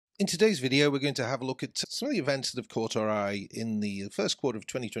In today's video, we're going to have a look at some of the events that have caught our eye in the first quarter of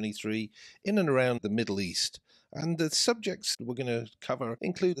 2023 in and around the Middle East. And the subjects we're going to cover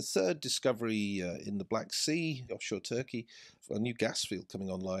include the third discovery in the Black Sea, offshore Turkey, a new gas field coming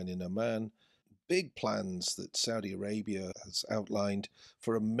online in Oman, big plans that Saudi Arabia has outlined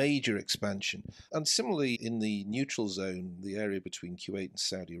for a major expansion. And similarly, in the neutral zone, the area between Kuwait and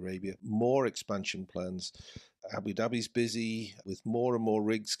Saudi Arabia, more expansion plans. Abu Dhabi's busy with more and more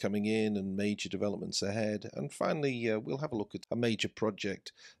rigs coming in and major developments ahead. And finally, we'll have a look at a major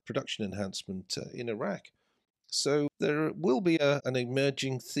project, production enhancement in Iraq. So there will be an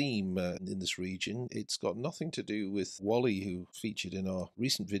emerging theme in this region. It's got nothing to do with Wally, who featured in our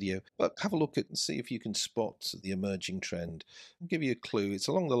recent video, but have a look at and see if you can spot the emerging trend. I'll give you a clue. It's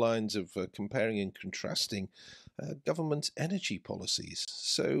along the lines of comparing and contrasting government energy policies.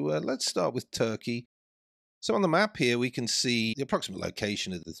 So let's start with Turkey. So on the map here, we can see the approximate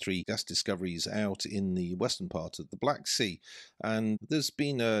location of the three gas discoveries out in the western part of the Black Sea. And there's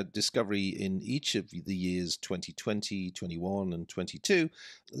been a discovery in each of the years 2020, 21 and 22.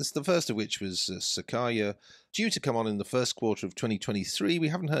 This, the first of which was Sakarya, due to come on in the first quarter of 2023. We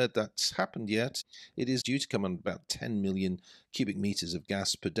haven't heard that's happened yet. It is due to come on about 10 million cubic meters of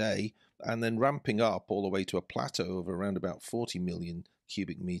gas per day, and then ramping up all the way to a plateau of around about 40 million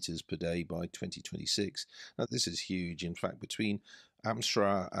cubic meters per day by 2026. Now, this is huge. In fact, between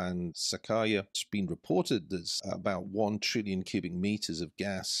Amasra and Sakarya, it's been reported there's about 1 trillion cubic meters of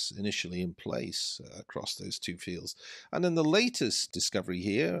gas initially in place across those two fields. And then the latest discovery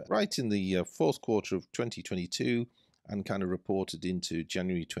here, right in the fourth quarter of 2022, and kind of reported into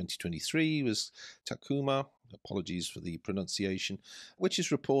January 2023, was Çaycuma. Apologies for the pronunciation, which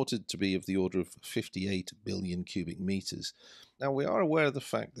is reported to be of the order of 58 billion cubic meters. Now, we are aware of the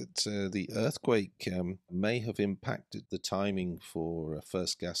fact that the earthquake may have impacted the timing for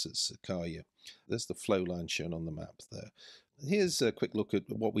first gas at Sakarya. There's the flow line shown on the map there. Here's a quick look at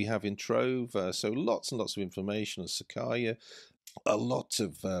what we have in Trove. So lots and lots of information on Sakarya. A lot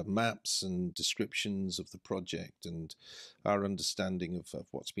of maps and descriptions of the project and our understanding of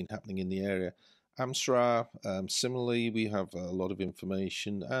what's been happening in the area. Amasra, similarly, we have a lot of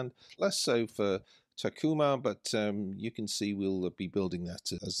information, and less so for Çaycuma, but you can see we'll be building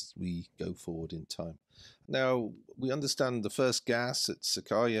that as we go forward in time. Now, we understand the first gas at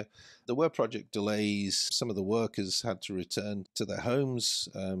Sakarya. There were project delays. Some of the workers had to return to their homes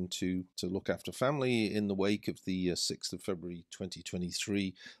to look after family in the wake of the 6th of February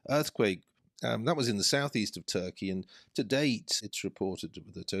 2023 earthquake. That was in the southeast of Turkey, and to date, it's reported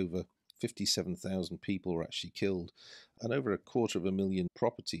that over 57,000 people were actually killed, and over 250,000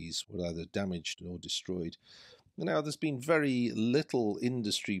 properties were either damaged or destroyed. Now, there's been very little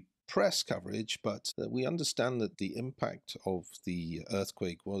industry press coverage, but we understand that the impact of the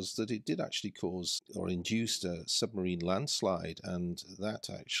earthquake was that it did actually cause or induced a submarine landslide, and that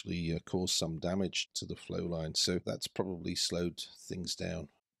actually caused some damage to the flow line. So that's probably slowed things down.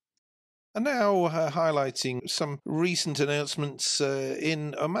 And now highlighting some recent announcements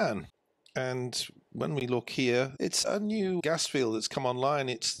in Oman. And when we look here, it's a new gas field that's come online.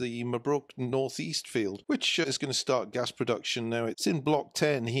 It's the Mabrouk North East field, which is going to start gas production now. It's in Block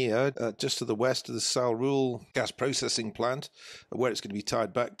 10 here, just to the west of the Salrul gas processing plant, where it's going to be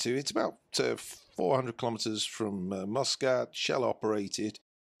tied back to. It's about 400 kilometers from Muscat, Shell-operated.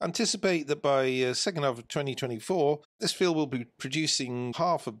 Anticipate that by second half of 2024, this field will be producing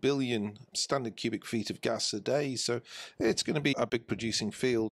 500 million standard cubic feet of gas a day. So it's going to be a big producing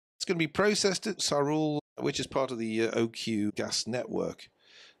field. It's going to be processed at Salrul, which is part of the OQ gas network.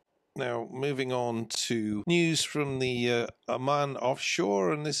 Now, moving on to news from the Oman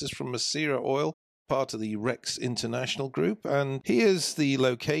offshore, and this is from Masirah Oil, part of the Rex International Group. And here's the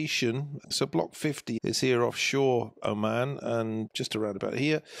location. So Block 50 is here offshore Oman, and just around about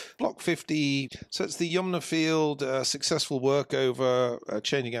here. Block 50, so it's the Yumna field, successful workover,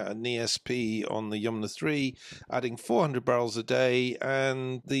 changing out an ESP on the Yumna 3, adding 400 barrels a day.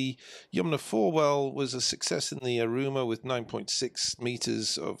 And the Yumna 4 well was a success in the Aruma with 9.6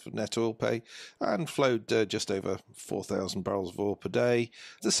 meters of net oil pay and flowed just over 4,000 barrels of oil per day.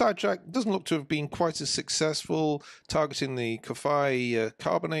 The sidetrack doesn't look to have been quite as successful, targeting the Kafai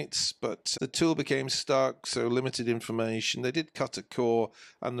carbonates, but the tool became stuck, so limited information. They did cut a core,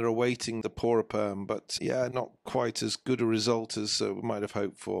 and they're awaiting the pora perm, but yeah, not quite as good a result as we might have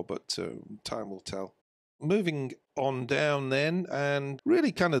hoped for, but time will tell. Moving on down then, and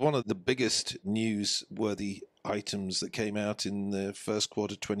really kind of one of the biggest newsworthy items that came out in the first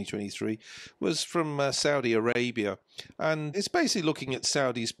quarter 2023 was from Saudi Arabia, and it's basically looking at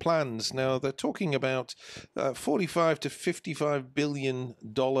Saudi's plans. Now they're talking about $45 to $55 billion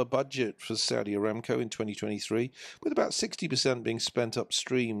budget for Saudi Aramco in 2023, with about 60% being spent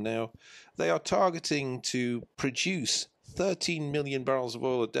upstream. Now they are targeting to produce 13 million barrels of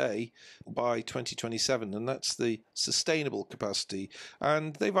oil a day by 2027, and that's the sustainable capacity.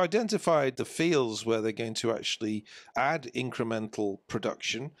 And they've identified the fields where they're going to actually add incremental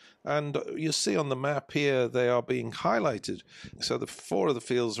production, and you'll see on the map here they are being highlighted. So the 4 of the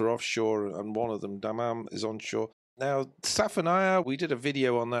fields are offshore, and 1 of them, Dammam, is onshore. Now, Safaniyah, we did a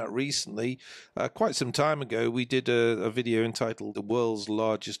video on that recently. Quite some time ago, we did a video entitled The World's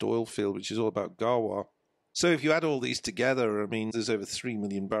Largest Oil Field, which is all about Gawa. So if you add all these together, I mean, there's over 3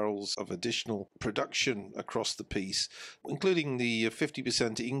 million barrels of additional production across the piece, including the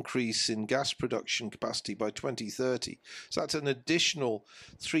 50% increase in gas production capacity by 2030. So that's an additional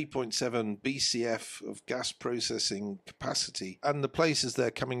 3.7 BCF of gas processing capacity. And the places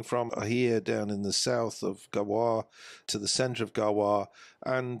they're coming from are here down in the south of Gawa to the center of Gawa.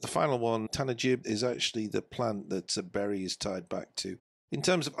 And the final one, Tanajib, is actually the plant that Berri is tied back to. In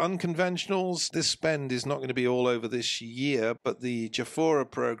terms of unconventionals, this spend is not going to be all over this year, but the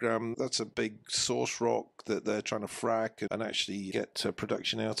Jafurah program, that's a big source rock that they're trying to frack and actually get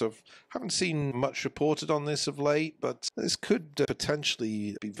production out of. Haven't seen much reported on this of late, but this could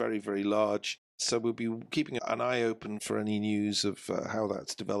potentially be very, very large. So we'll be keeping an eye open for any news of how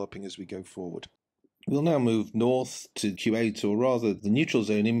that's developing as we go forward. We'll now move north to Kuwait, or rather the neutral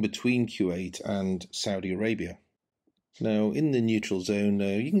zone in between Kuwait and Saudi Arabia. Now, in the neutral zone,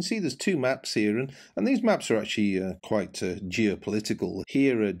 you can see there's 2 maps here, and these maps are actually quite geopolitical.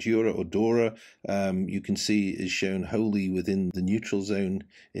 Here, Dura or Dora, you can see is shown wholly within the neutral zone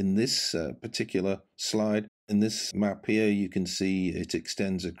in this particular slide. In this map here, you can see it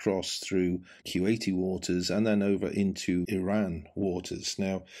extends across through Kuwaiti waters and then over into Iran waters.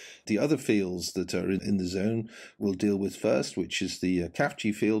 Now, the other fields that are in the zone we'll deal with first, which is the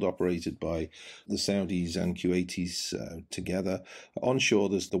Khafji field operated by the Saudis and Kuwaitis together. Onshore,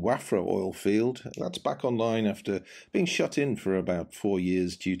 there's the Wafra oil field. That's back online after being shut in for about 4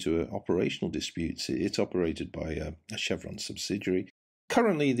 years due to operational disputes. It's operated by a Chevron subsidiary.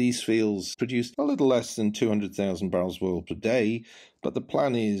 Currently, these fields produce a little less than 200,000 barrels of oil per day, but the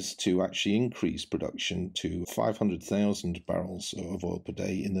plan is to actually increase production to 500,000 barrels of oil per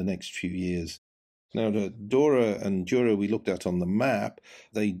day in the next few years. Now, the Dora and Jura we looked at on the map,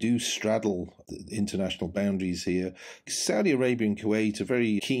 they do straddle the international boundaries here. Saudi Arabia and Kuwait are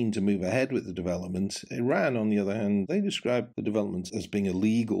very keen to move ahead with the development. Iran, on the other hand, they describe the development as being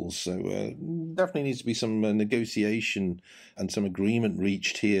illegal, so definitely needs to be some negotiation and some agreement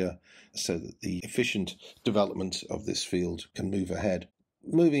reached here so that the efficient development of this field can move ahead.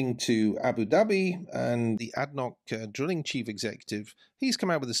 Moving to Abu Dhabi, and the ADNOC drilling chief executive, he's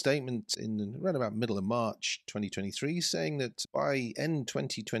come out with a statement in around about middle of March 2023 saying that by end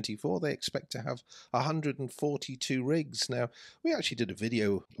 2024 they expect to have 142 rigs. Now, we actually did a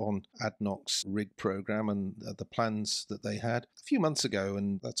video on ADNOC's rig program and the plans that they had a few months ago,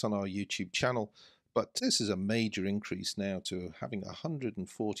 and that's on our YouTube channel. But this is a major increase now to having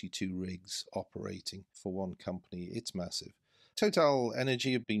 142 rigs operating for one company. It's massive. Total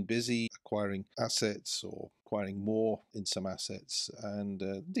Energy have been busy acquiring assets or acquiring more in some assets, and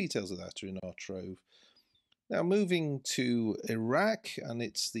details of that are in our trove. Now, moving to Iraq, and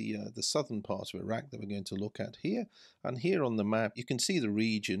it's the southern part of Iraq that we're going to look at here. And here on the map, you can see the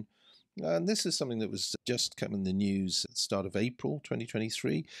region. And this is something that was just come in the news at the start of April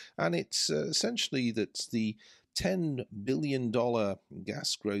 2023, and it's essentially that the $10 billion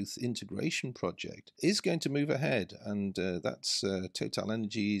gas growth integration project is going to move ahead, and that's Total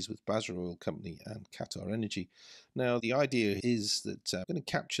Energies with Basra Oil Company and Qatar Energy. Now, the idea is that we're going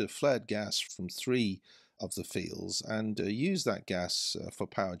to capture flared gas from 3 of the fields and use that gas for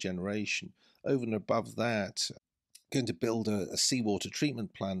power generation. Over and above that, going to build a seawater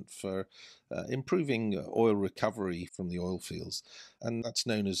treatment plant for improving oil recovery from the oil fields, and that's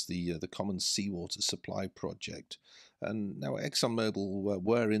known as the Common Seawater Supply Project. And now ExxonMobil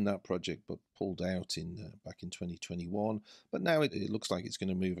were in that project but pulled out back in 2021, but now it looks like it's going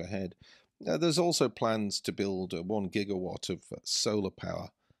to move ahead. There's also plans to build 1 gigawatt of solar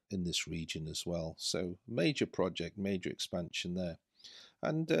power in this region as well, so major project, major expansion there.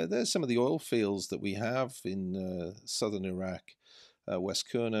 And there's some of the oil fields that we have in southern Iraq, West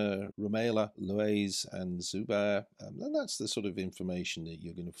Qurna, Rumaila, Luaiz, and Zubair. And that's the sort of information that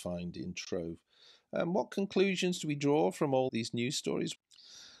you're going to find in Trove. What conclusions do we draw from all these news stories?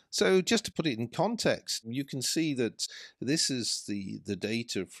 So just to put it in context, you can see that this is the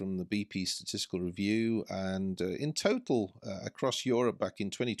data from the BP Statistical Review, and in total across Europe back in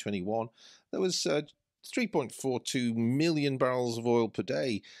 2021, there was 3.42 million barrels of oil per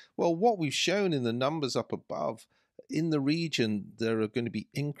day. Well, what we've shown in the numbers up above, in the region, there are going to be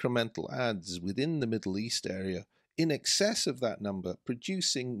incremental adds within the Middle East area in excess of that number,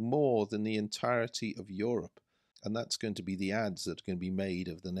 producing more than the entirety of Europe. And that's going to be the ads that are going to be made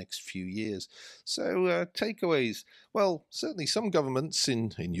over the next few years. So, takeaways. Well, certainly some governments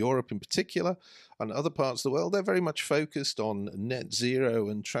in Europe in particular and other parts of the world, they're very much focused on net zero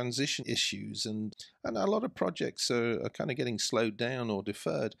and transition issues. And a lot of projects are kind of getting slowed down or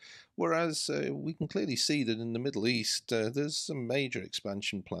deferred. Whereas we can clearly see that in the Middle East, there's some major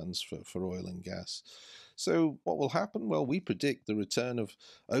expansion plans for oil and gas. So what will happen? Well, we predict the return of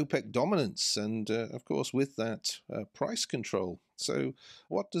OPEC dominance and, of course, with that, price control. So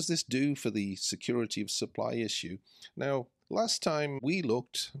what does this do for the security of supply issue? Now, last time we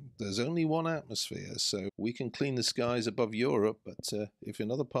looked, there's only one atmosphere, so we can clean the skies above Europe, but if in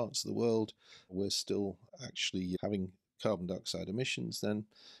other parts of the world we're still actually having carbon dioxide emissions, then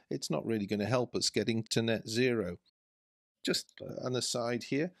it's not really going to help us getting to net zero. Just an aside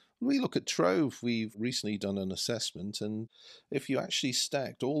here, when we look at Trove, we've recently done an assessment, and if you actually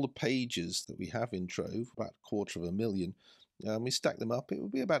stacked all the pages that we have in Trove, about 250,000, we stack them up, it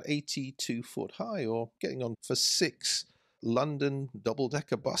would be about 82 foot high, or getting on for 6 London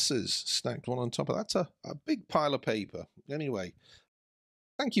double-decker buses stacked one on top of that. That's a big pile of paper. Anyway,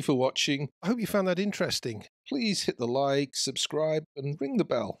 thank you for watching. I hope you found that interesting. Please hit the like, subscribe, and ring the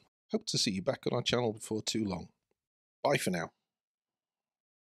bell. Hope to see you back on our channel before too long. Bye for now.